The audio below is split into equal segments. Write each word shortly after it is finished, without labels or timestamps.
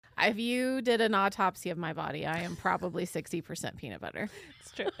If you did an autopsy of my body, I am probably 60% peanut butter. It's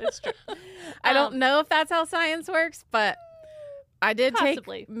true. It's true. I don't know if that's how science works, but I did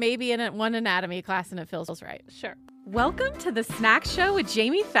Possibly. take maybe one anatomy class, and it feels right. Sure. Welcome to the Snack Show with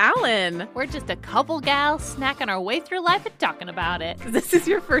Jamie Fallon. We're just a couple gals snacking our way through life and talking about it. This is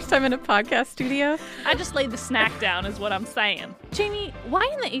your first time in a podcast studio? I just laid the snack down is what I'm saying. Jamie, why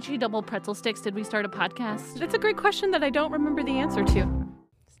in the HE double pretzel sticks did we start a podcast? That's a great question that I don't remember the answer to.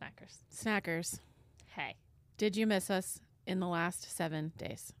 Snackers. Hey. Did you miss us in the last 7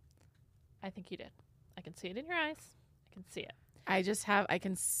 days? I think you did. I can see it in your eyes. I can see it. I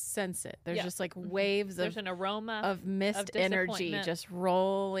can sense it. There's just like waves There's an aroma of mist energy just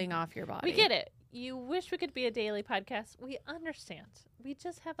rolling off your body. We get it. You wish we could be a daily podcast. We understand. We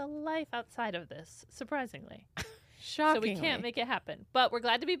just have a life outside of this, surprisingly. Shockingly. So we can't make it happen. But we're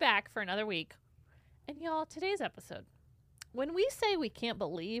glad to be back for another week. And y'all, today's episode. When we say we can't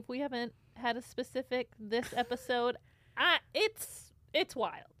believe we haven't had a specific this episode, it's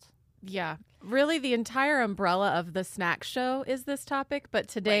wild. Yeah. Really, the entire umbrella of the snack show is this topic, but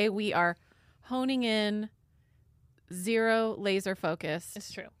today we are honing in, zero laser focus.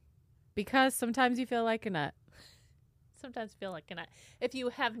 It's true. Because sometimes you feel like a nut. Sometimes feel like a nut. If you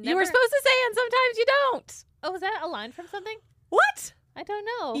have never... You were supposed to say, and sometimes you don't. Oh, was that a line from something? What? I don't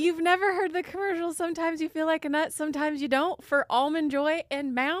know. You've never heard the commercial, sometimes you feel like a nut, sometimes you don't, for Almond Joy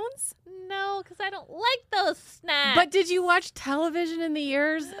and Mounds? No, because I don't like those snacks. But did you watch television in the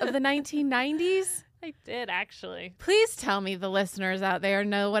years of the 1990s? I did, actually. Please tell me the listeners out there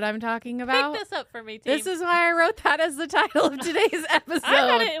know what I'm talking about. Pick this up for me, team. This is why I wrote that as the title of today's episode. I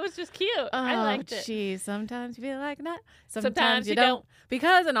thought it was just cute. I liked it. Oh, geez. Sometimes you feel like a nut. Sometimes you don't.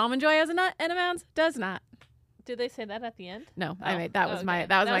 Because an Almond Joy has a nut and a Mounds does not. Did they say that at the end? No, I made that was my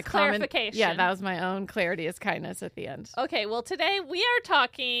clarification. Yeah, that was my own clarity is kindness at the end. Okay, well today we are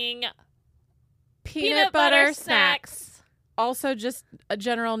talking peanut butter snacks. Also just a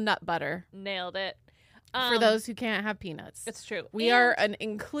general nut butter. Nailed it. For those who can't have peanuts. It's true. We are an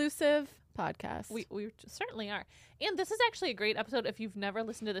inclusive podcast. We certainly are. And this is actually a great episode if you've never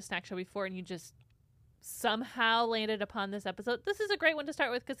listened to the snack show before and you just somehow landed upon this episode. This is a great one to start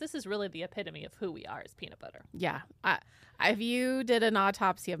with because this is really the epitome of who we are as peanut butter. Yeah. If you did an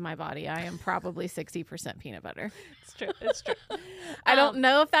autopsy of my body, I am probably 60% peanut butter. It's true. It's true. I don't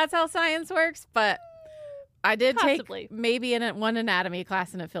know if that's how science works, but I did possibly. take maybe one anatomy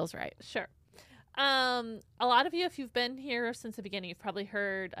class and it feels right. Sure. A lot of you, if you've been here since the beginning, you've probably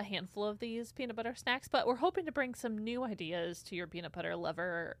heard a handful of these peanut butter snacks, but we're hoping to bring some new ideas to your peanut butter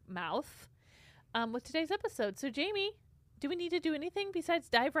lover mouth with today's episode. So, Jamie, do we need to do anything besides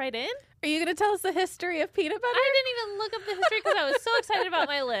dive right in? Are you going to tell us the history of peanut butter? I didn't even look up the history because I was so excited about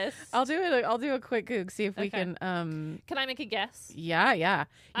my list. I'll do a quick Goog, see if we can. Can I make a guess? Yeah.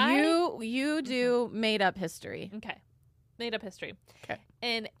 You do made up history. Okay, made up history. Okay.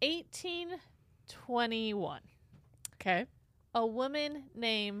 In 1821. Okay. A woman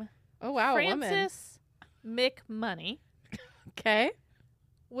named Frances McMoney. Okay.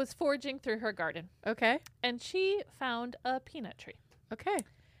 Was foraging through her garden. Okay. And she found a peanut tree. Okay.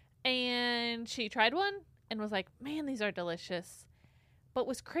 And she tried one and was like, man, these are delicious. But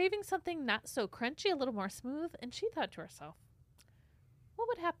was craving something not so crunchy, a little more smooth. And she thought to herself, what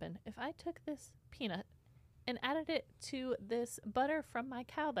would happen if I took this peanut and added it to this butter from my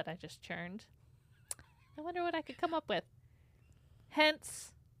cow that I just churned? I wonder what I could come up with.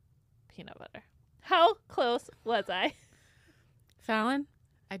 Hence, peanut butter. How close was I? Fallon,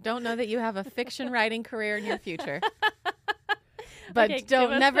 I don't know that you have a fiction writing career in your future. But okay,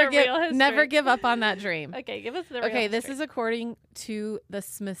 never give up on that dream. Okay, give us the real Okay, this history. is according to the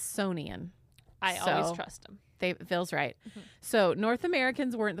Smithsonian. I always trust them. Feels right. Mm-hmm. So North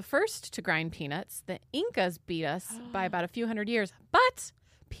Americans weren't the first to grind peanuts. The Incas beat us by about a few hundred years. But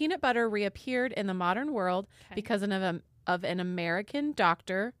peanut butter reappeared in the modern world because of an American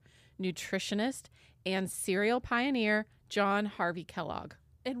doctor, nutritionist, and cereal pioneer, John Harvey Kellogg.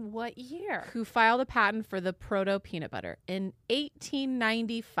 In what year? Who filed a patent for the proto peanut butter in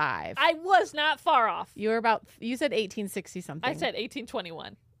 1895. I was not far off. You said 1860 something. I said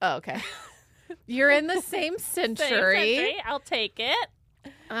 1821. Oh, okay. You're in the same century. I'll take it.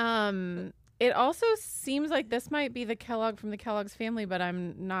 It also seems like this might be the Kellogg from the Kellogg's family, but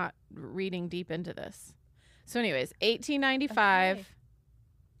I'm not reading deep into this. So anyways, 1895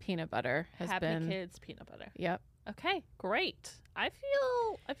 peanut butter has been. Happy Kids peanut butter. Yep. Okay, great. I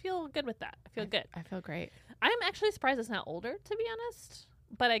feel good with that. I feel good. I feel great. I'm actually surprised it's not older, to be honest.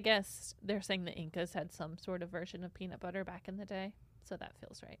 But I guess they're saying the Incas had some sort of version of peanut butter back in the day. So that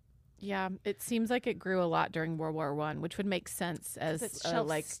feels right. Yeah, it seems like it grew a lot during World War I, which would make sense as It's shelf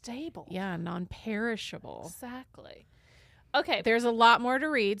like stable. yeah, non-perishable. Exactly. Okay. There's a lot more to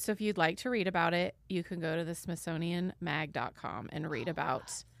read, so if you'd like to read about it, you can go to the SmithsonianMag.com and read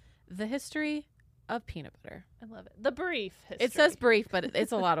about the history of peanut butter. I love it. The brief history. It says brief, but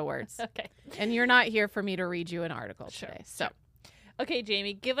it's a lot of words. Okay. And you're not here for me to read you an article today. So, Okay,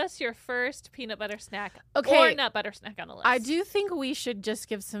 Jamie, give us your first peanut butter snack Okay. or nut butter snack on the list. I do think we should just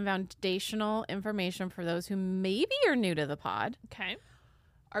give some foundational information for those who maybe are new to the pod. Okay.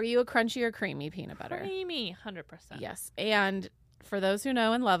 Are you a crunchy or creamy peanut butter? Creamy, 100%. Yes. And for those who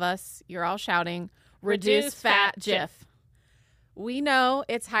know and love us, you're all shouting, reduce fat Jif. We know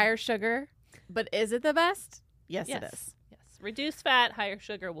it's higher sugar, but is it the best? Yes, it is. Yes. Reduced fat, higher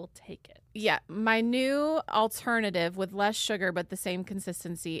sugar, we'll take it. Yeah. My new alternative with less sugar but the same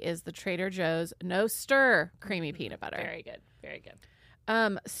consistency is the Trader Joe's No Stir creamy peanut butter. Very good. Very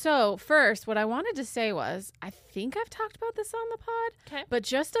good. So first, what I wanted to say was, I think I've talked about this on the pod, Okay. but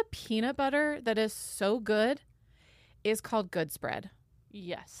just a peanut butter that is so good is called Good Spread.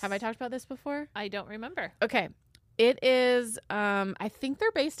 Yes. Have I talked about this before? I don't remember. Okay. It is, I think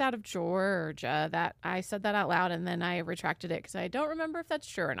they're based out of Georgia. That I said that out loud and then I retracted it because I don't remember if that's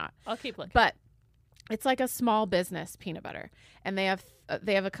true or not. I'll keep looking. But it's like a small business peanut butter, and they have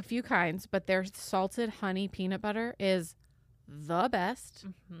a few kinds, but their salted honey peanut butter is the best.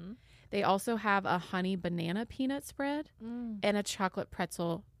 Mm-hmm. They also have a honey banana peanut spread and a chocolate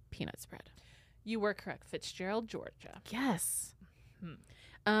pretzel peanut spread. You were correct. Fitzgerald, Georgia. Yes. Hmm.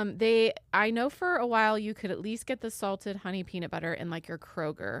 I know for a while you could at least get the salted honey peanut butter in like your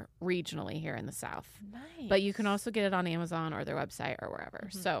Kroger regionally here in the South. Nice. But you can also get it on Amazon or their website or wherever.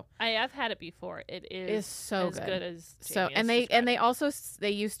 Mhm. So I have had it before. It is it's so as good as so Jamie and has they described. also they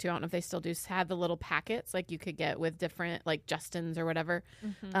used to, I don't know if they still do, have the little packets like you could get with different like Justin's or whatever.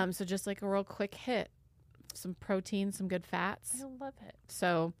 Mhm. So just like a real quick hit, some protein, some good fats. I love it.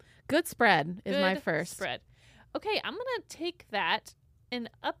 So Good Spread is my Good first. spread. Okay, I'm gonna take that and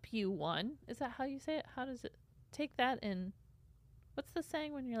up you one. Is that how you say it? How does it take that and what's the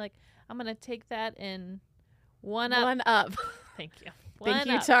saying when you're like, I'm gonna take that and one up? One up. Thank you. Thank One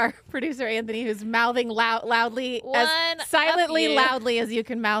you up. to our producer Anthony, who's mouthing loudly, One as silently up you. loudly as you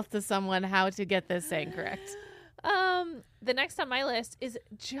can mouth to someone how to get this saying correct. The next on my list is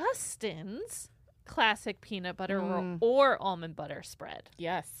Justin's classic peanut butter Mm. or almond butter spread.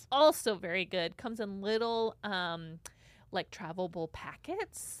 Yes. Also very good. Comes in little like travelable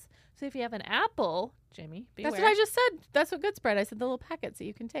packets. So if you have an apple, Jimmy, beware. That's what I just said. That's what Good Spread. I said the little packets that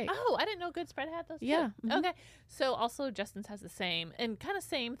you can take. Oh, I didn't know Good Spread had those too. Yeah. Mhm. Okay. So also Justin's has the same and kind of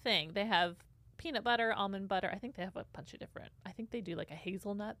same thing. They have peanut butter, almond butter. I think they have a bunch of different. I think they do like a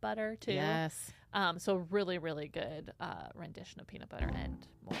hazelnut butter too. Yes. So really, really good rendition of peanut butter and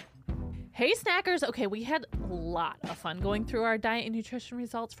more. Hey snackers! Okay, we had a lot of fun going through our diet and nutrition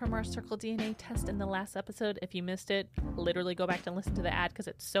results from our Circle DNA test in the last episode. If you missed it, literally go back and listen to the ad because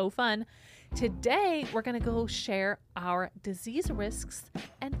it's so fun. Today, we're going to go share our disease risks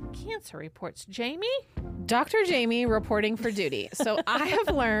and cancer reports. Jamie? Dr. Jamie reporting for duty. So I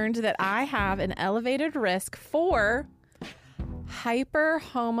have learned that I have an elevated risk for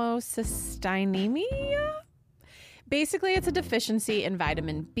hyperhomocystinemia. Basically, it's a deficiency in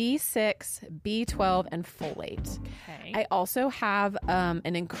vitamin B6, B12, and folate. Okay. I also have an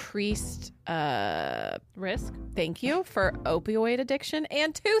increased, Risk? thank you, for opioid addiction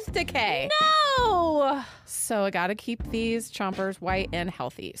and tooth decay. No! So I got to keep these chompers white and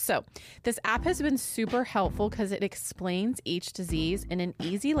healthy. So this app has been super helpful because it explains each disease in an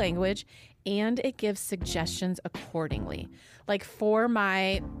easy language and it gives suggestions accordingly. Like for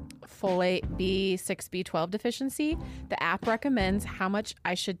my folate B6, B12 deficiency, the app recommends how much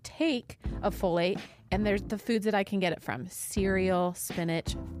I should take of folate, and there's the foods that I can get it from: cereal,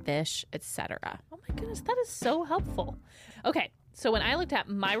 spinach, fish, etc. Oh my goodness, that is so helpful. Okay, so when I looked at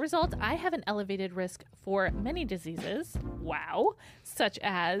my results, I have an elevated risk for many diseases. Wow. Such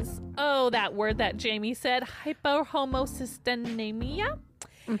as, that word that Jamie said, hyperhomocystinemia.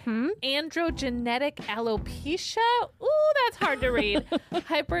 Mm-hmm. Androgenetic alopecia. Ooh, that's hard to read.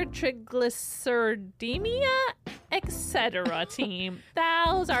 Hypertriglyceridemia, etc. Team.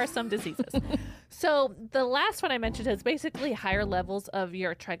 Those are some diseases. So the last one I mentioned is basically higher levels of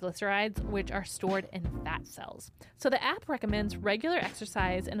your triglycerides, which are stored in fat cells. So the app recommends regular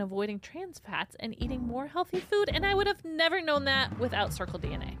exercise and avoiding trans fats and eating more healthy food. And I would have never known that without Circle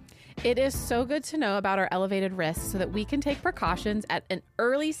DNA. It is so good to know about our elevated risks so that we can take precautions at an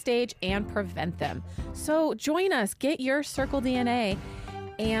early stage and prevent them. So join us, get your Circle DNA,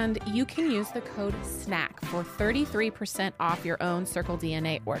 And you can use the code SNACK for 33% off your own Circle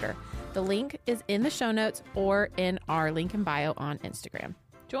DNA order. The link is in the show notes or in our link in bio on Instagram.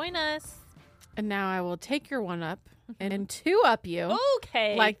 Join us. And now I will take your one up and two up you.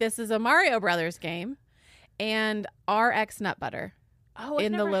 Okay. Like this is a Mario Brothers game. And RX nut butter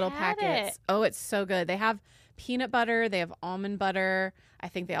in the little packets. Oh, it's so good. They have peanut butter. They have almond butter. I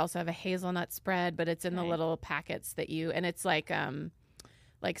think they also have a hazelnut spread, but it's in the little packets that and it's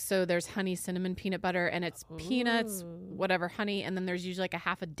like so there's honey cinnamon peanut butter and it's peanuts, whatever honey. And then there's usually like a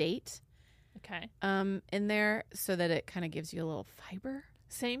half a date. Okay. In there so that it kind of gives you a little fiber.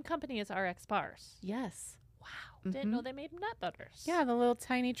 Same company as RX bars. Yes. Wow. Didn't know they made nut butters. Yeah, the little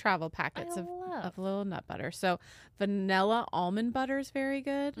tiny travel packets of little nut butter. So vanilla almond butter is very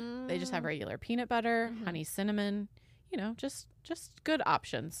good. They just have regular peanut butter, honey cinnamon, just good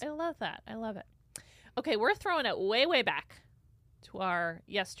options. I love that. I love it. Okay, we're throwing it way, way back to our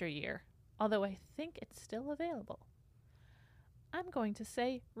yesteryear, although I think it's still available. I'm going to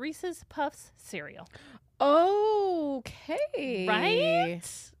say Reese's Puffs cereal. Okay. Right?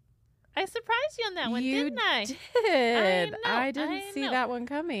 I surprised you on that one, didn't I? Did. I didn't see that one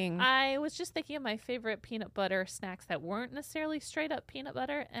coming. I was just thinking of my favorite peanut butter snacks that weren't necessarily straight up peanut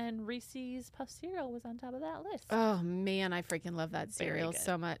butter, and Reese's Puff cereal was on top of that list. Oh, man, I freaking love that cereal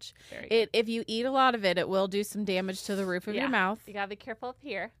so much. Very good. If you eat a lot of it, it will do some damage to the roof of your mouth. You got to be careful up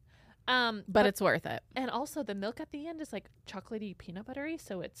here. But it's worth it. And also the milk at the end is like chocolatey peanut buttery,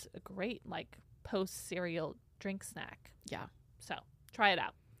 so it's a great like post-cereal drink snack. Yeah. So try it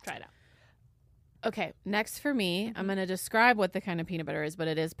out. Try it out. Okay, next for me, I'm going to describe what the kind of peanut butter is, but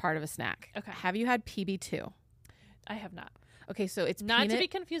it is part of a snack. Okay. Have you had PB2? I have not. Okay, so it's not to be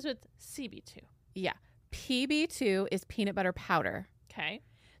confused with CB2. Yeah. PB2 is peanut butter powder. Okay.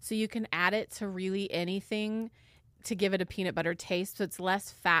 So you can add it to really anything to give it a peanut butter taste. So it's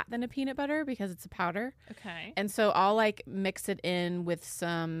less fat than a peanut butter because it's a powder. Okay. And so I'll like mix it in with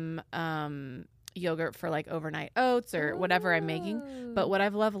some yogurt for like overnight oats or whatever I'm making. But what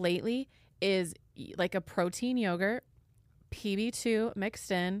I've loved lately is like a protein yogurt, PB2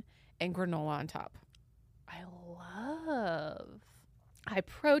 mixed in, and granola on top. I love high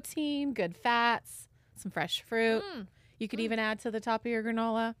protein, good fats, some fresh fruit. You could even add to the top of your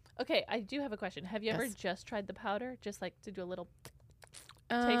granola. Okay, I do have a question. Have you ever just tried the powder, just like to do a little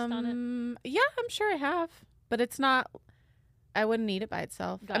taste on it? Yeah, I'm sure I have, but it's not. I wouldn't eat it by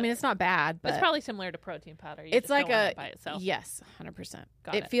itself. I mean, it's not bad, but it's probably similar to protein powder. It's like it by itself. Yes, 100%.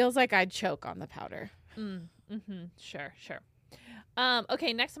 Got it feels like I'd choke on the powder. Sure.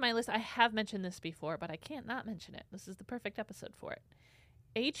 Okay, next on my list, I have mentioned this before, but I can't not mention it. This is the perfect episode for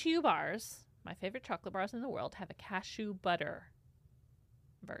it. HU bars, my favorite chocolate bars in the world, have a cashew butter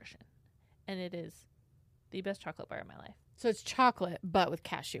version, and it is the best chocolate bar in my life. So it's chocolate, but with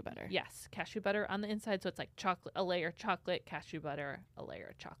cashew butter. Yes, cashew butter on the inside, so it's like chocolate, a layer of chocolate, cashew butter, a layer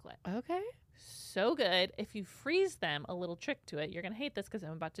of chocolate. Okay. So good. If you freeze them, a little trick to it, you're going to hate this because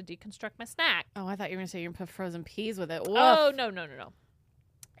I'm about to deconstruct my snack. Oh, I thought you were going to say you're going to put frozen peas with it. Woof. Oh, no.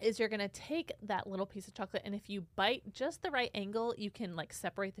 Is you're going to take that little piece of chocolate, and if you bite just the right angle, you can like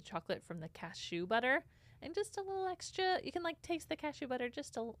separate the chocolate from the cashew butter. And just a little extra, you can like taste the cashew butter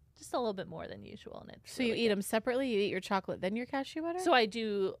just a little bit more than usual. And it's so really you eat them separately. You eat your chocolate, then your cashew butter. So I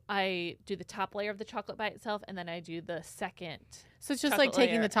do the top layer of the chocolate by itself, and then I do the second. So it's just like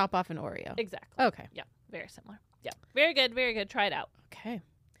taking the top off an Oreo. Exactly. Okay. Yeah. Very similar. Yeah. Very good. Very good. Try it out. Okay.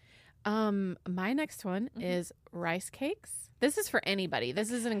 My next one is rice cakes. This is for anybody.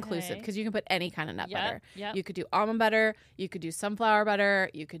 This isn't inclusive because you can put any kind of nut butter. Yep. You could do almond butter. You could do sunflower butter.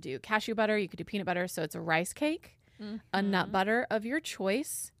 You could do cashew butter. You could do peanut butter. So it's a rice cake, a nut butter of your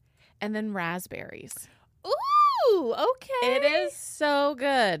choice, and then raspberries. Ooh, okay. It is so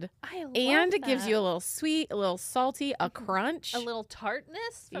good. I love And it that. gives you a little sweet, a little salty, a crunch. A little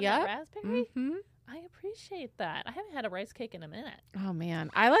tartness from the raspberry. I appreciate that. I haven't had a rice cake in a minute. Oh, man.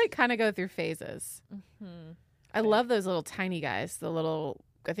 I like kind of go through phases. I love those little tiny guys. The little,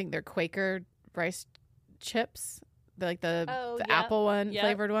 I think they're Quaker rice chips. They're like the apple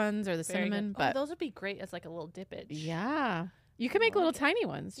flavored ones or the cinnamon. But those would be great as like a little dippage. Yeah. You can make little tiny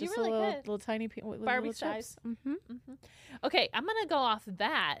ones. You Just really a could. little tiny Barbie little size. Chips. Okay, I'm going to go off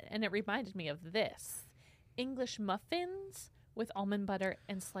that, and it reminded me of this. English muffins with almond butter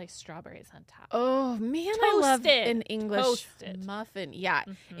and sliced strawberries on top. Oh, man, Toasted. I love an English Toasted. muffin. Yeah.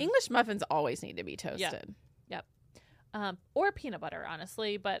 English muffins always need to be toasted. Yep. Or peanut butter,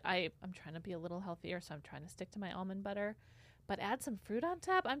 honestly, but I'm trying to be a little healthier, so I'm trying to stick to my almond butter. But add some fruit on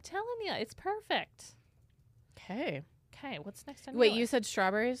top. I'm telling you, it's perfect. Okay. Okay, what's next on Wait, your you list? said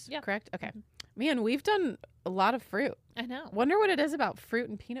strawberries? Yeah. Correct? Okay. Man, we've done a lot of fruit. I know. Wonder what it is about fruit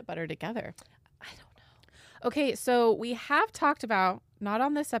and peanut butter together. I don't know. Okay, so we have talked about, not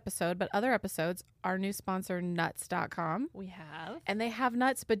on this episode, but other episodes, our new sponsor, nuts.com. We have. And they have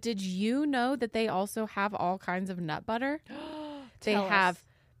nuts, but did you know that they also have all kinds of nut butter? They Tell have us.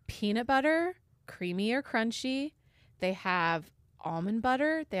 peanut butter, creamy or crunchy. They have almond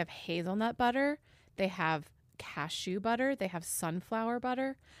butter. They have hazelnut butter. They have cashew butter. They have sunflower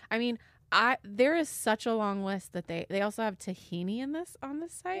butter. I mean, there is such a long list that they also have tahini on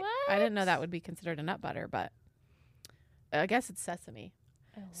this site. I didn't know that would be considered a nut butter, but I guess it's sesame.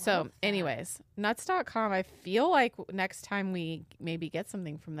 So anyways, nuts.com, I feel like next time we maybe get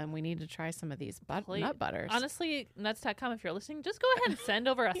something from them, we need to try some of these nut butters. Honestly, nuts.com, if you're listening, just go ahead and send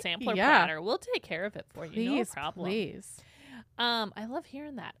over a sampler Yeah. platter. We'll take care of it for you. No problem. Please. I love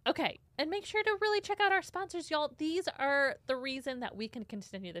hearing that. Okay. And make sure to really check out our sponsors, y'all. These are the reason that we can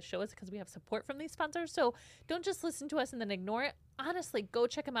continue the show is because we have support from these sponsors. So don't just listen to us and then ignore it. Honestly, go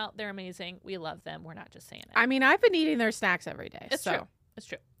check them out. They're amazing. We love them. We're not just saying it. I mean, I've been eating their snacks every day. It's so true. It's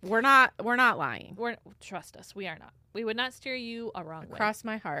true. We're not lying. Trust us. We are not. We would not steer you a wrong way. Cross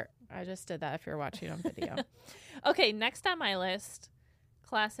my heart. I just did that if you're watching on video. Okay, next on my list,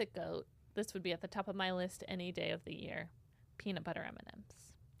 classic goat. This would be at the top of my list any day of the year. Peanut butter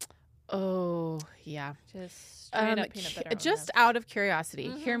M&Ms. Oh, yeah. Just straight up peanut butter M&Ms. Just out of curiosity,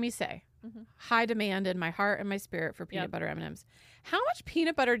 Mhm. hear me say, Mhm. high demand in my heart and my spirit for peanut Yep. butter M&Ms. How much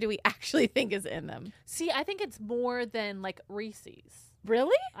peanut butter do we actually think is in them? See, I think it's more than like Reese's.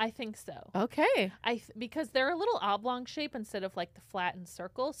 Really? I think so. Okay. Because they're a little oblong shape instead of like the flattened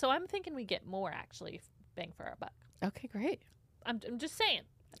circle. So I'm thinking we get more actually bang for our buck. Okay, great. I'm just saying.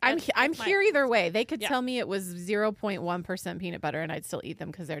 I'm That's my- here either way. They could Yeah. tell me it was 0.1% peanut butter and I'd still eat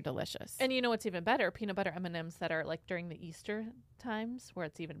them because they're delicious. And you know what's even better? Peanut butter M&Ms that are like during the Easter times where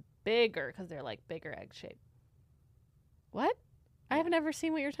it's even bigger because they're like bigger egg shape. What? I have never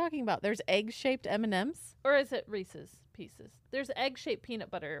seen what you're talking about. There's egg-shaped M&Ms? Or is it Reese's Pieces? There's egg-shaped peanut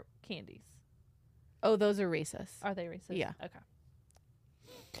butter candies. Oh, those are Reese's. Are they Reese's? Yeah. Okay.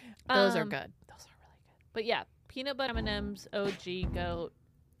 Those are good. Those are really good. But yeah, peanut butter M&Ms, OG, goat,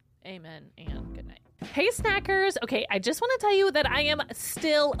 amen, and good night. Hey, snackers. Okay, I just want to tell you that I am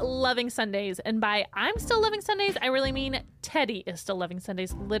still loving Sundays. And by I'm still loving Sundays, I really mean Teddy is still loving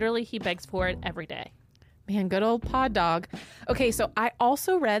Sundays. Literally, he begs for it every day. Man, good old pod dog. Okay, so I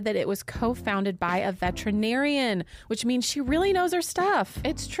also read that it was co-founded by a veterinarian, which means she really knows her stuff.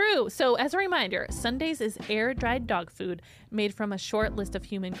 It's true. So, as a reminder, Sundays is air-dried dog food made from a short list of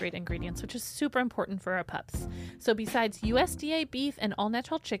human-grade ingredients, which is super important for our pups. So, besides USDA beef and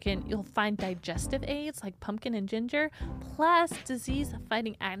all-natural chicken, you'll find digestive aids like pumpkin and ginger, plus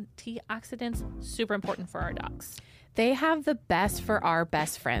disease-fighting antioxidants, super important for our dogs. They have the best for our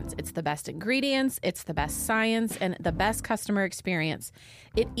best friends. It's the best ingredients, it's the best science, and the best customer experience.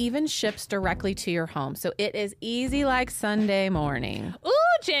 It even ships directly to your home, so it is easy like Sunday morning. Ooh,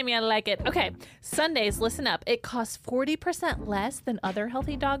 Jamie, I like it. Okay, Sundays, listen up. It costs 40% less than other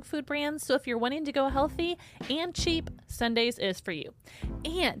healthy dog food brands. So if you're wanting to go healthy and cheap, Sundays is for you.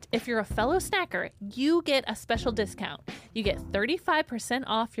 And if you're a fellow snacker, you get a special discount. You get 35%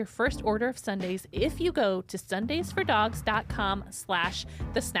 off your first order of Sundays if you go to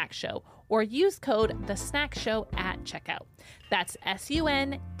sundaysfordogs.com/The Snack Show or use code The Snack Show at checkout. That's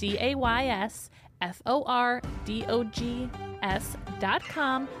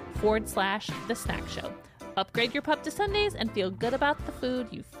sundaysfordogs.com/The Snack Show. Upgrade your pup to Sundays and feel good about the food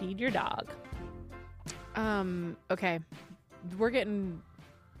you feed your dog. Okay. We're getting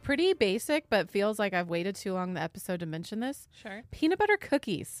pretty basic, but feels like I've waited too long the episode to mention this. Sure. Peanut butter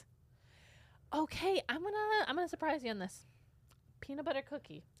cookies. Okay, I'm gonna surprise you on this. Peanut butter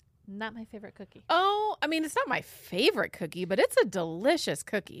cookie. Not my favorite cookie. Oh, I mean, it's not my favorite cookie, but it's a delicious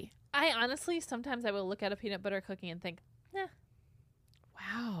cookie. I honestly, sometimes I will look at a peanut butter cookie and think,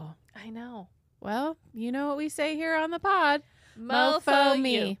 Wow. I know. Well, you know what we say here on the pod. Mofo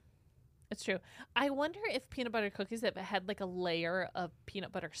me. you. It's true. I wonder if peanut butter cookies if it had like a layer of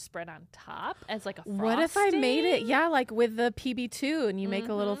peanut butter spread on top as like a frosting. What if I made it, like with the PB2 and you make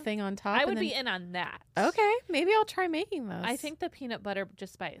a little thing on top? I and would then... be in on that. Okay, maybe I'll try making those. I think the peanut butter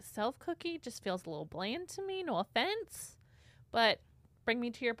just by itself cookie just feels a little bland to me. No offense. But bring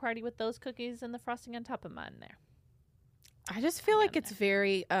me to your party with those cookies and the frosting on top of mine there. I just feel like it's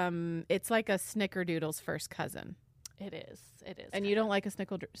very, it's like a Snickerdoodle's first cousin. It is. It is. And you don't like a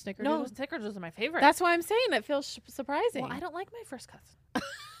Snickerdoodle? No, Snickerdoodles are my favorite. That's why I'm saying it feels surprising. Well, I don't like my first cousin.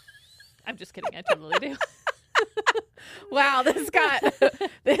 I'm just kidding. I totally do. Wow, this got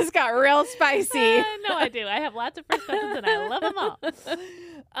real spicy. No, I do. I have lots of first cousins and I love them all.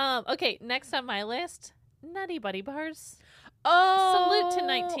 Okay, next on my list, Nutty Buddy bars. Oh, Salute to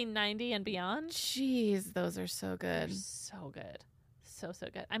 1990 and beyond. Jeez, those are so They're good. so good. So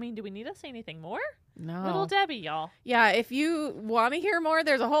good. I mean, do we need to say anything more? No. Little Debbie, y'all. Yeah, if you want to hear more,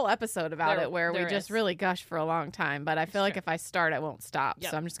 there's a whole episode about There- it where we there just is. really gush for a long time. But I feel like Sure. if I start, I won't stop.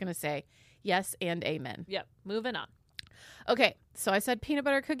 Yep. So I'm just going to say yes and amen. Yep. Moving on. Okay, so I said peanut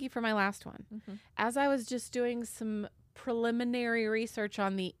butter cookie for my last one. Mm-hmm. As I was just doing some preliminary research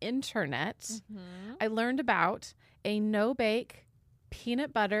on the internet, Mm-hmm. I learned about a no-bake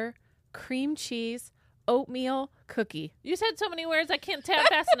peanut butter cream cheese oatmeal cookie. You said so many words I can't tap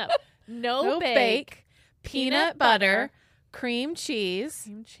fast enough. No bake, peanut butter, cream cheese,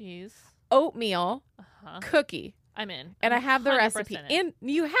 cream cheese. oatmeal Uh-huh. cookie. I'm in. And I'm I have the 100% recipe. in. And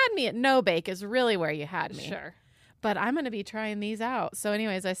you had me at no bake is really where you had me. Sure. But I'm going to be trying these out. So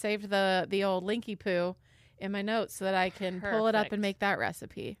anyways, I saved the old Linky Poo in my notes so that I can pull it up Perfect. and make that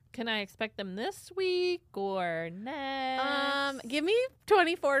recipe. Can I expect them this week or next? Give me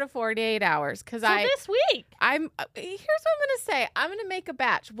 24 to 48 hours cuz so this week. I'm here's what I'm going to say. I'm going to make a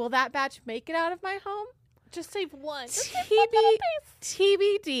batch. Will that batch make it out of my home? Just save one. Just save TB one little piece.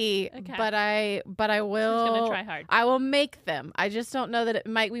 TBD, Okay. but I She's gonna will try hard. I will make them. I just don't know that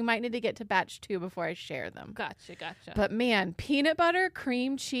we might need to get to batch 2 before I share them. Gotcha. But man, peanut butter,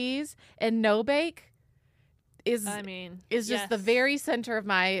 cream cheese, and no bake is I mean, just the yes. very center of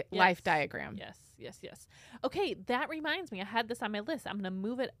my life Yes. diagram. Yes. Okay, that reminds me. I had this on my list. I'm going to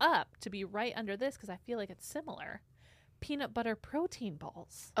move it up to be right under this because I feel like it's similar. Peanut butter protein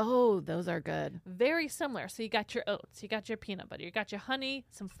balls. Oh, those are good. Very similar. So you got your oats, you got your peanut butter, you got your honey,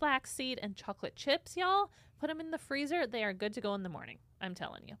 some flaxseed, and chocolate chips, y'all. Put them in the freezer. They are good to go in the morning. I'm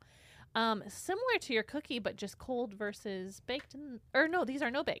telling you. Similar to your cookie, but just cold versus baked. Or no, these are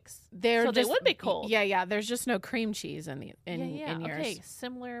no bakes. They're So they just, would be cold. Yeah. There's just no cream cheese in Yeah. yours. Okay,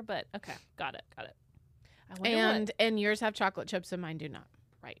 similar, but okay. Got it. I wonder what. And yours have chocolate chips and mine do not.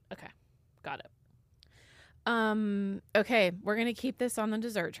 Right. Okay. Got it. Okay, we're gonna keep this on the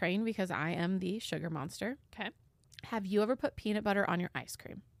dessert train because I am the sugar monster. Okay. Have you ever put peanut butter on your ice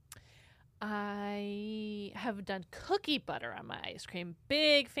cream? I have done cookie butter on my ice cream.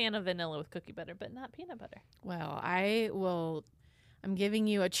 Big fan of vanilla with cookie butter, but not peanut butter. Well, I'm giving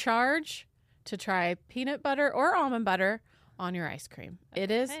you a charge to try peanut butter or almond butter on your ice cream. It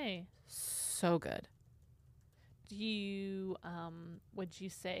is Hey, so good. do you would you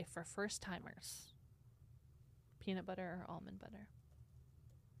say for first timers, peanut butter or almond butter?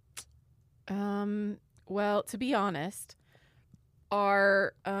 Well, to be honest,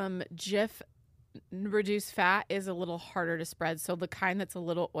 our Jif reduced fat is a little harder to spread. So the kind that's a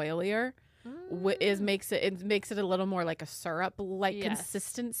little oilier makes it a little more like a syrup like Yes.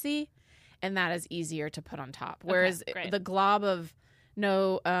 consistency, and that is easier to put on top. Whereas great. the glob of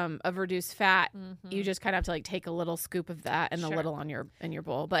reduced fat, Mhm. you just kind of have to like take a little scoop of that and a Sure. little on your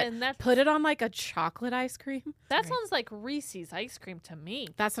bowl. But and that's, put it on like a chocolate ice cream. that Sorry. sounds like Reese's ice cream to me.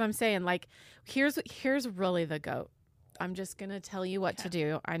 That's what I'm saying. Like, here's really the goat. I'm just gonna tell you what to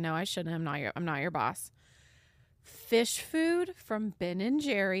do. I know I shouldn't. I'm not your boss. Fish food from Ben and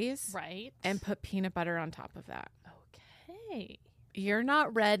Jerry's, Right. and put peanut butter on top of that. Okay. You're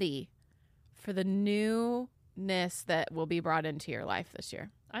not ready for the newness that will be brought into your life this year.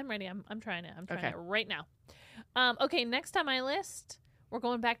 I'm ready. I'm trying it. I'm trying Okay. it right now. Okay, next on my list, we're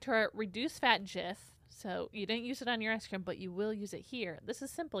going back to our reduced fat Jif. So you didn't use it on your ice cream, but you will use it here. This is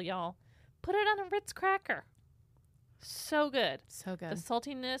simple, y'all. Put it on a Ritz cracker. So good. So The good.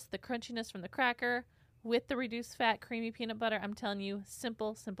 saltiness, the crunchiness from the cracker with the reduced fat creamy peanut butter. I'm telling you,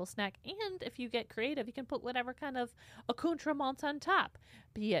 simple snack. And if you get creative, you can put whatever kind of accoutrements on top,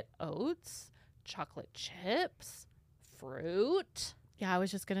 be it oats, chocolate chips, fruit. Yeah, I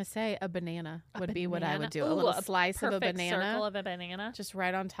was just gonna say a banana A would be what I would do. banana. A little Ooh, slice of a perfect banana, circle of a banana. just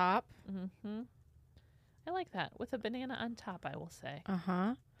right on top. Mm-hmm. I like that. With a banana on top, I will say.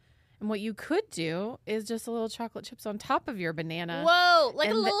 And what you could do is just a little chocolate chips on top of your banana. Whoa, like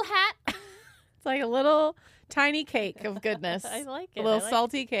a and the- little hat. It's like a little tiny cake of goodness. I like it. A little I like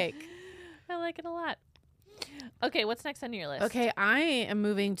salty cake. I like it a lot. Okay, what's next on your list? Okay, I am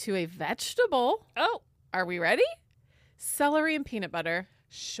moving to a vegetable. Oh, Are we ready? Celery and peanut butter.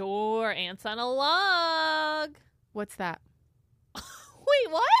 sure. Ants on a log. What's that?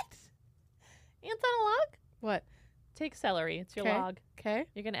 Wait, what? Ants on a log? What? Take celery. It's your Okay. log. Okay.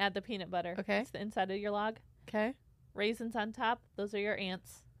 You're going to add the peanut butter. Okay. It's the inside of your log. Okay. Raisins on top. Those are your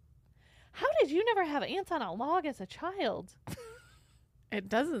ants. How did you never have ants on a log as a child? It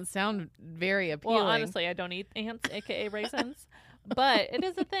doesn't sound very appealing. Well, honestly, I don't eat ants, aka raisins, but it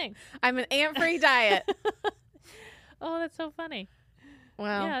is a thing. I'm an ant-free diet. Oh, that's so funny.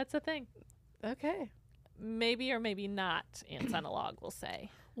 Well, Yeah, it's a thing. okay. Maybe or maybe not, ants on a log will say.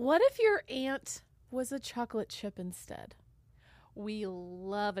 What if your aunt was a chocolate chip instead? We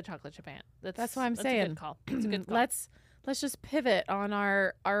love a chocolate chip ant. That's what I'm that's saying. A good call. It's a good call. Let's just pivot on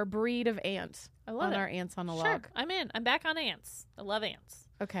our breed of ant. I love on it. our ants on a Sure, log. I'm in. I'm back on ants. I love ants.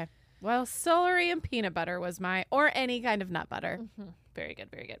 Okay. Well, celery and peanut butter was or any kind of nut butter. Mm-hmm. Very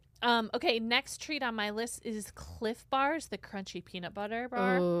good, very good. Okay, next treat on my list is Cliff Bars, the crunchy peanut butter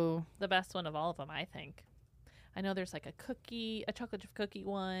bar. Oh, The best one of all of them, I think. I know there's like a chocolate chip cookie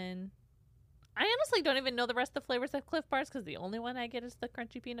one. I honestly don't even know the rest of the flavors of Cliff Bars because the only one I get is the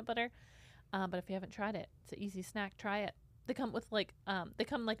crunchy peanut butter. But if you haven't tried it, it's an easy snack. Try it. They come with like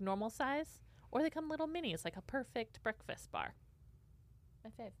normal size, or they come little minis, like a perfect breakfast bar. My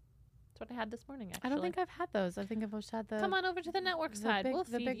fave. That's what I had this morning. Actually, I don't think I've had those. I think I've just had the. Come on over to the network side. We'll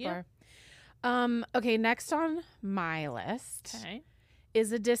feed big you. bar. Okay, next on my list Okay.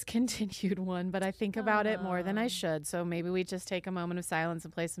 is a discontinued one, but I think about it more than I Oh. should. So maybe we just take a moment of silence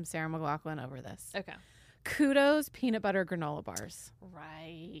and play some Sarah McLachlan over this. Okay. Kudos peanut butter granola bars.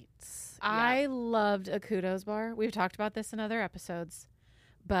 Right. I loved a Kudos bar. We've talked about this in other episodes,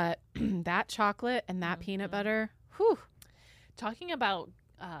 but that chocolate and that peanut butter, whew. Talking about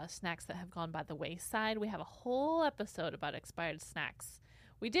snacks that have gone by the wayside, we have a whole episode about expired snacks.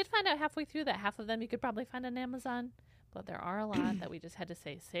 We did find out halfway through that half of them you could probably find on Amazon, but there are a lot that we just had to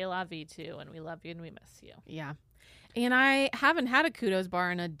say c'est la vie to, and we love you and we miss you. Yeah. And I haven't had a Kudos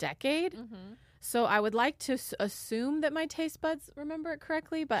bar in a decade. Mm-hmm. So I would like to assume that my taste buds remember it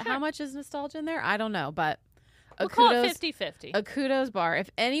correctly, but Sure. how much is nostalgia in there? I don't know. But We'll call it 50-50. a Kudos bar. If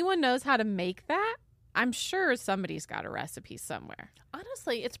anyone knows how to make that, I'm sure somebody's got a recipe somewhere.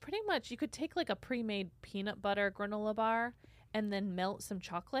 Honestly, it's pretty much, you could take like a pre-made peanut butter granola bar and then melt some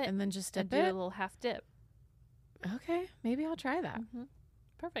chocolate And then just and dip do a it. little half dip. Okay, maybe I'll try that. Mm-hmm.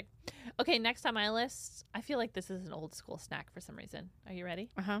 Perfect. Okay, next on my list, I feel like this is an old school snack for some reason. Are you ready?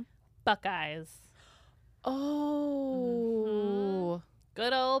 Uh-huh. Buckeyes. Oh.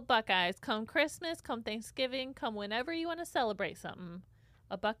 Good old Buckeyes. Come Christmas, come Thanksgiving, come whenever you want to celebrate something.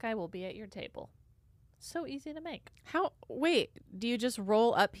 A Buckeye will be at your table. So easy to make. Wait, do you just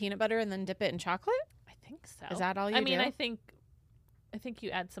roll up peanut butter and then dip it in chocolate? I think so. Is that all you I mean, do? I think you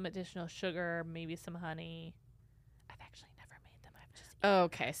add some additional sugar, maybe some honey. I've actually never made them. I've just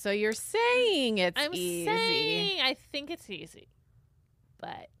Okay, so you're saying it's I'm easy. saying I think it's easy.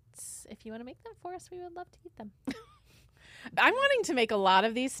 But if you want to make them for us, we would love to eat them. I'm wanting to make a lot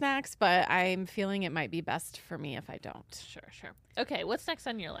of these snacks, but I'm feeling it might be best for me if I don't. Sure. Okay, what's next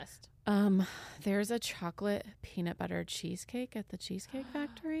on your list? There's a chocolate peanut butter cheesecake at the Cheesecake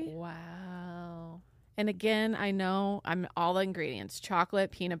Factory. Wow. And again, I know I'm all the ingredients,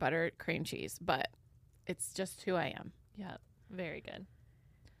 chocolate, peanut butter, cream cheese, but it's just who I am. Yeah, very good.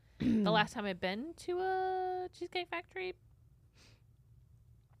 The last time I've been to a Cheesecake Factory,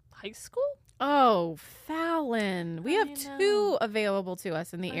 high school? Oh, Fallon. We I have know. 2 available to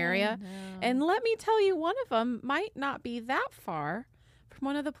us in the area. And let me tell you, one of them might not be that far from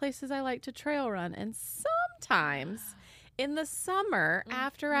one of the places I like to trail run. And sometimes in the summer,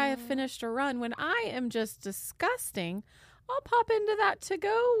 after I have finished a run, when I am just disgusting, I'll pop into that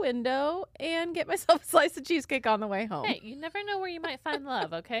to-go window and get myself a slice of cheesecake on the way home. Hey, you never know where you might find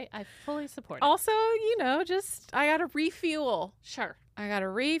love, okay? I fully support it. Also, I got to refuel. Sure. I got to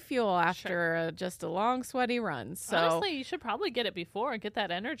refuel after just a long, sweaty run. So Honestly, you should probably get it before and get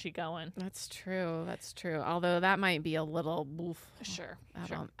that energy going. That's true. Although that might be a little Sure.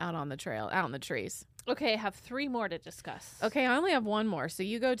 out on the trail, out in the trees. Okay, I have 3 more to discuss. Okay, I only have one more, so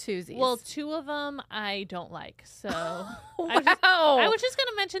you go twosies. Well, 2 of them I don't like, so wow. I was just going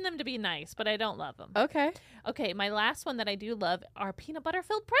to mention them to be nice, but I don't love them. Okay. Okay, my last one that I do love are peanut butter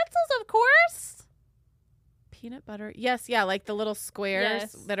filled pretzels, of course. Peanut butter. Yes, yeah, like the little squares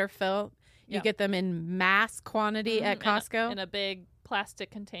Yes. that are filled. You Yep. get them in mass quantity at Costco. In a big plastic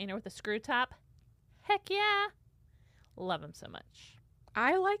container with a screw top. Heck yeah. Love them so much.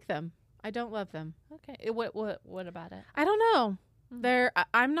 I like them. I don't love them. Okay. What about it? I don't know. Mm.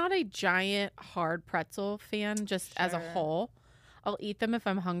 I'm not a giant hard pretzel fan just as a Sure. whole. I'll eat them if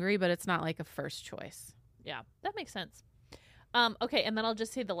I'm hungry, but it's not like a first choice. Yeah, that makes sense. Okay, and then I'll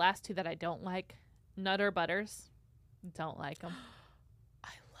just say the last 2 that I don't like. Nutter Butters. Don't like them. I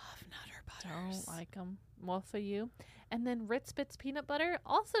love Nutter Butters. Don't like them. More for you. And then Ritz Bits peanut butter.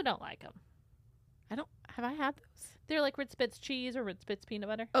 Also don't like them. Have I had those? They're like Ritz Bits cheese or Ritz Bits peanut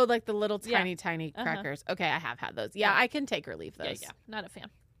butter. Oh, like the little Yeah. tiny Uh-huh. crackers. Okay, I have had those. Yeah, Yeah. I can take or leave those. Yeah, not a fan.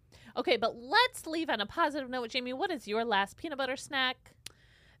 Okay, but let's leave on a positive note, Jamie. What is your last peanut butter snack?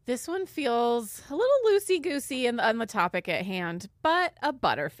 This one feels a little loosey-goosey on the topic at hand, but a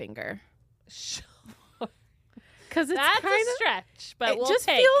Butterfinger. Because it's That's kind a stretch, but it we'll just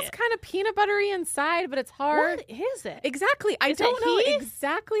take feels it. kind of peanut buttery inside, but it's hard. What is it? Exactly. I Is it don't know heat?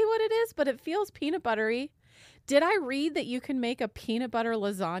 exactly what it is, but it feels peanut buttery. Did I read that you can make a peanut butter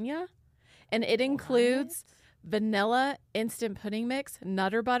lasagna? And it includes vanilla, instant pudding mix,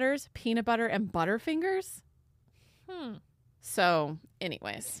 Nutter Butters, peanut butter, and Butterfingers. So,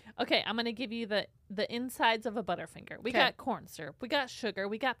 anyways. Okay, I'm going to give you the insides of a Butterfinger. We got corn syrup. We got sugar.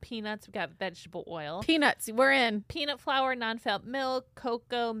 We got peanuts. We got vegetable oil. Peanuts, we're in. Peanut flour, non-fat milk,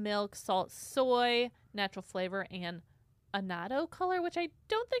 cocoa, milk, salt, soy, natural flavor, and annatto color, which I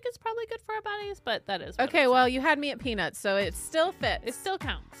don't think is probably good for our bodies, but that is what Okay, it well, says. you had me at peanuts, so it still fits. It still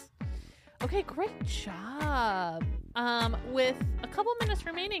counts. Okay, great job. With a couple minutes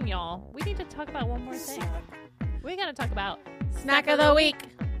remaining, y'all, we need to talk about one more thing. We got to talk about Snack of the week.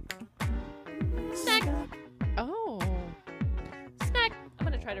 Snack. Oh. Snack. I'm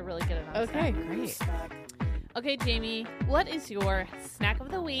going to try to really get it on. Okay, snack. great. Okay, Jamie, what is your snack of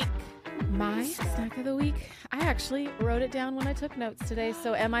the week? My snack of the week. I actually wrote it down when I took notes today.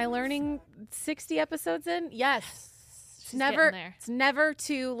 So am I learning 60 episodes in? Yes. She's getting there. It's never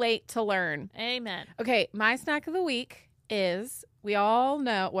too late to learn. Amen. Okay, my snack of the week is, we all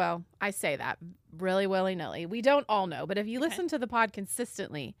know, well, I say that really willy-nilly. We don't all know, but if you listen to the pod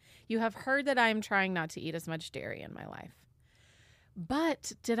consistently, you have heard that I am trying not to eat as much dairy in my life.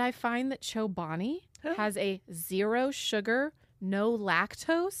 But did I find that Chobani has a 0 sugar, no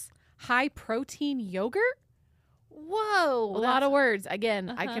lactose, high protein yogurt? Whoa. A lot of words.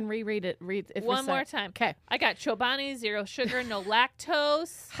 Again, I can reread it. If One more time. Okay. I got Chobani, 0 sugar, no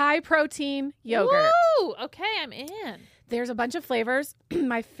lactose. High protein yogurt. Woo! Okay, I'm in. There's a bunch of flavors.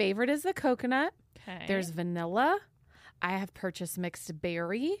 My favorite is the coconut. Okay. There's vanilla. I have purchased mixed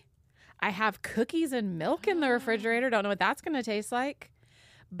berry. I have cookies and milk in the refrigerator. Don't know what that's going to taste like.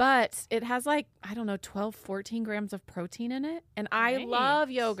 But it has 12, 14 grams of protein in it. And I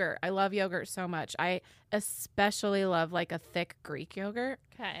love yogurt. I love yogurt so much. I especially love a thick Greek yogurt.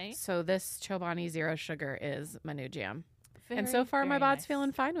 Okay. So this Chobani 0 sugar is my new jam. Very, and so far my very bod's nice.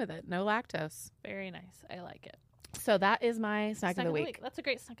 feeling fine with it. No lactose. Very nice. I like it. So that is my snack of the week. That's a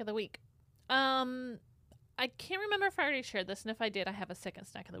great snack of the week. I can't remember if I already shared this, and if I did, I have a second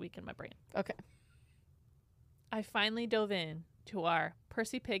snack of the week in my brain. Okay. I finally dove in to our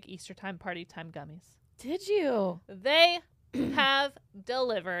Percy Pig Easter Time Party Time gummies. Did you? They have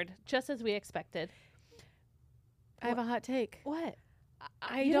delivered just as we expected. I have a hot take. What?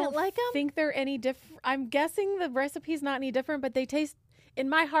 I You don't didn't like 'em? think they're any different. I'm guessing the recipe's not any different, but they taste, in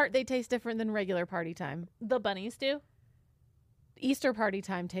my heart, they taste different than regular party time. The bunnies do? Easter party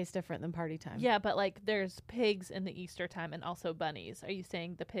time tastes different than party time. Yeah, but there's pigs in the Easter time and also bunnies. Are you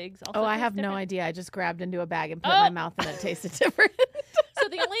saying the pigs also Oh, I taste have no different? idea. I just grabbed into a bag and put it in my mouth and it tasted different. So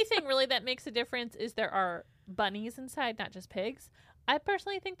the only thing really that makes a difference is there are bunnies inside, not just pigs. I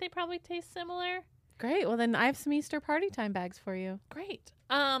personally think they probably taste similar. Great. Well, then I have some Easter party time bags for you. Great.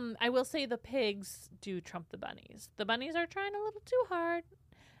 I will say the pigs do trump the bunnies. The bunnies are trying a little too hard,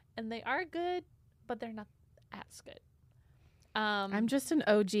 and they are good, but they're not as good. I'm just an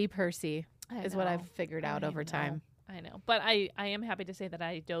OG Percy, I is what know. I've figured out I over time. I know. But I am happy to say that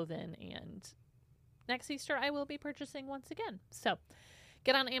I dove in, and next Easter I will be purchasing once again. So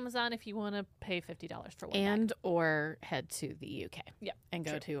get on Amazon if you want to pay $50 for one bag. And or head to the UK. Yeah, And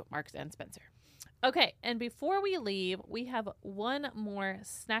go true. to Marks and Spencer. Okay, and before we leave, we have one more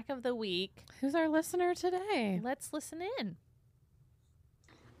snack of the week. Who's our listener today? Let's listen in.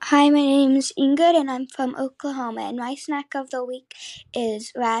 Hi, my name is Ingrid and I'm from Oklahoma, and my snack of the week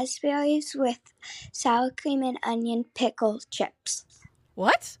is raspberries with sour cream and onion pickle chips.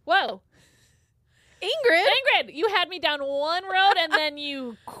 What? Whoa. Ingrid? Ingrid, you had me down one road and then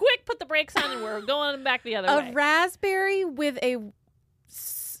you quick put the brakes on and we're going back the other way. A raspberry with a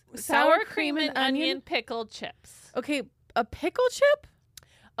sour cream and onion? pickled chips. Okay, a pickle chip?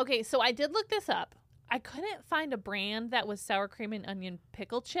 Okay, so I did look this up. I couldn't find a brand that was sour cream and onion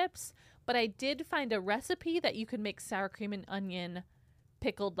pickle chips, but I did find a recipe that you could make sour cream and onion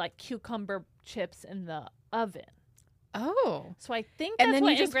pickled cucumber chips in the oven. Oh. So I think that's And then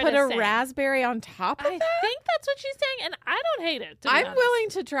what you just Ingrid put is a saying. raspberry on top of I that? think that's what she's saying, and I don't hate it. To be I'm honest. willing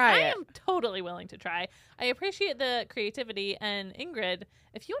to try I it. am totally willing to try. I appreciate the creativity, and Ingrid,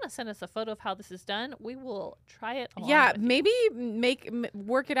 if you want to send us a photo of how this is done, we will try it. along Yeah, with you. maybe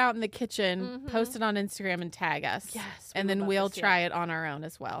work it out in the kitchen, Mhm. post it on Instagram, and tag us. Yes, and we would then love we'll to see try it on our own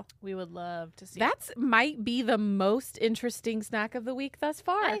as well. We would love to see. That's might be the most interesting snack of the week thus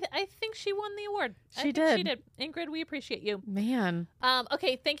far. I think she won the award. She I think She did. did. Ingrid, we appreciate appreciate you. Man.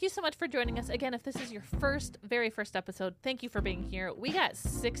 Okay, thank you so much for joining us. Again, if this is your very first episode, thank you for being here. We got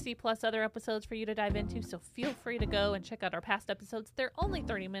 60 plus other episodes for you to dive into, so feel free to go and check out our past episodes. They're only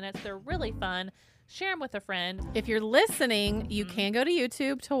 30 minutes. They're really fun. Share them with a friend. If you're listening, you can go to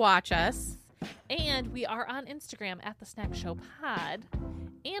YouTube to watch us. And we are on Instagram at The Snack Show Pod.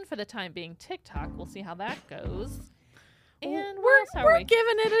 And for the time being, TikTok. We'll see how that goes. And we're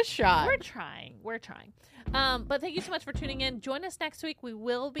giving it a shot. We're trying. But thank you so much for tuning in. Join us next week. We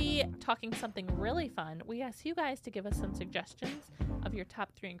will be talking something really fun. We asked you guys to give us some suggestions of your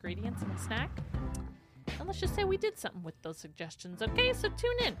top 3 ingredients in a snack. And let's just say we did something with those suggestions. Okay, so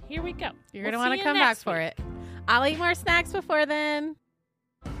tune in. Here we go. You're going to want to come back for it. I'll eat more snacks before then.